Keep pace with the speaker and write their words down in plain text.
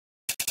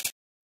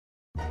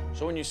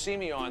So when you see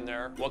me on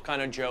there, what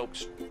kind of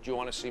jokes do you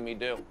want to see me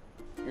do?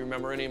 You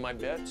remember any of my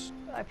bits?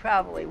 I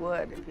probably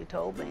would if you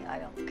told me.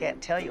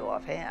 Can't tell you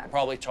offhand. I'll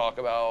probably talk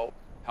about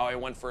how I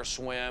went for a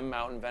swim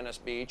out in Venice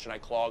Beach and I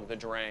clogged the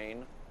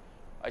drain.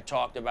 I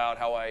talked about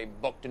how I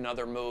booked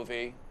another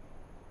movie.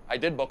 I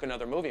did book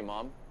another movie,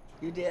 Mom.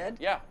 You did?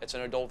 Yeah, it's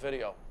an adult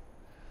video.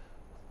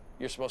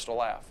 You're supposed to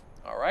laugh.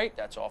 All right,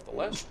 that's off the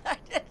list. I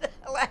didn't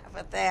laugh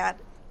at that.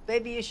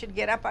 Maybe you should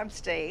get up on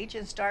stage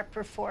and start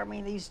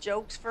performing these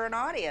jokes for an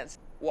audience.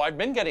 Well, I've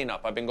been getting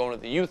up. I've been going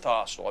to the youth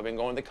hostel. I've been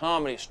going to the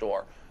Comedy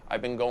Store.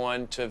 I've been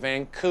going to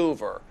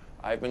Vancouver.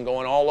 I've been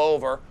going all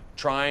over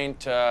trying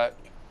to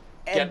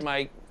get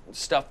my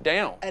stuff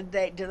down. And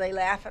do they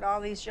laugh at all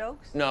these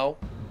jokes? No.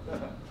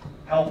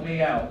 Help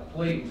me out,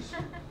 please.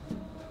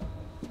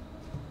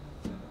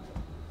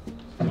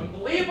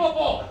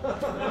 Unbelievable!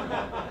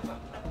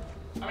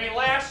 I mean,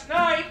 last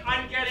night,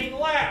 I'm getting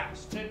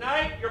laughs.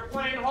 Tonight, you're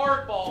playing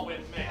hardball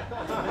with me.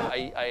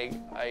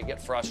 I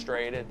get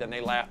frustrated, then they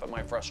laugh at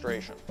my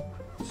frustration.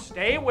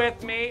 Stay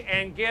with me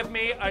and give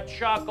me a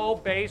chuckle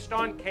based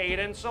on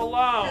cadence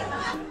alone.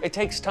 It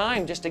takes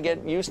time just to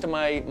get used to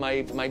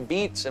my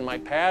beats and my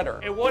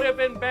pattern. It would have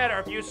been better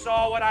if you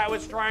saw what I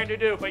was trying to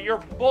do, but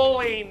you're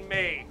bullying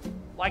me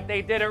like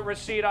they did at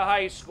Reseda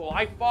High School.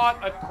 I fought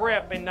a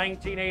crip in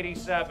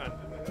 1987.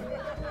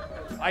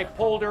 I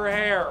pulled her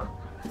hair.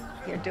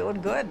 You're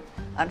doing good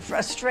on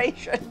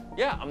frustration.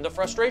 Yeah, I'm the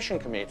frustration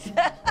comedian.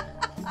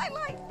 I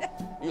like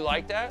that. You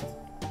like that?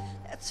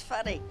 That's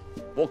funny.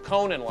 Will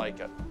Conan like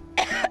it?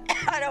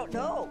 I don't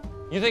know.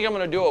 You think I'm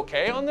gonna do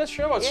okay on this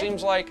show? It Yeah.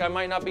 seems like I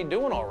might not be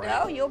doing all right.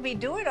 No, you'll be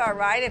doing all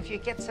right if you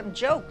get some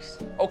jokes.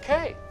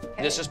 Okay.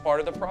 This is part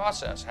of the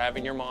process,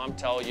 having your mom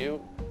tell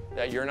you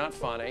that you're not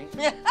funny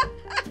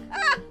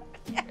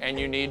and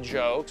you need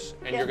jokes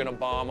and you're gonna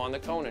bomb on the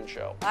Conan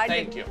show.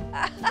 Thank you.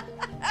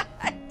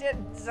 I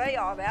didn't say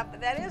all that,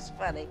 but that is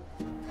funny.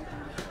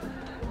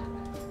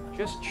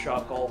 Just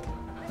chuckle.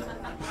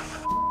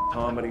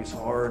 Comedy's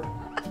hard.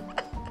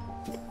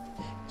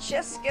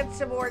 Just get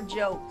some more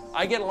jokes.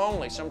 I get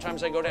lonely.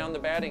 Sometimes I go down the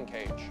batting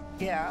cage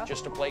Yeah.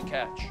 just to play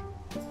catch.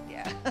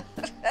 Yeah.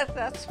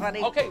 That's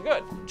funny. Okay,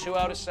 good. 2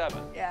 out of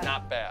 7. Yeah.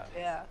 Not bad.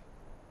 Yeah.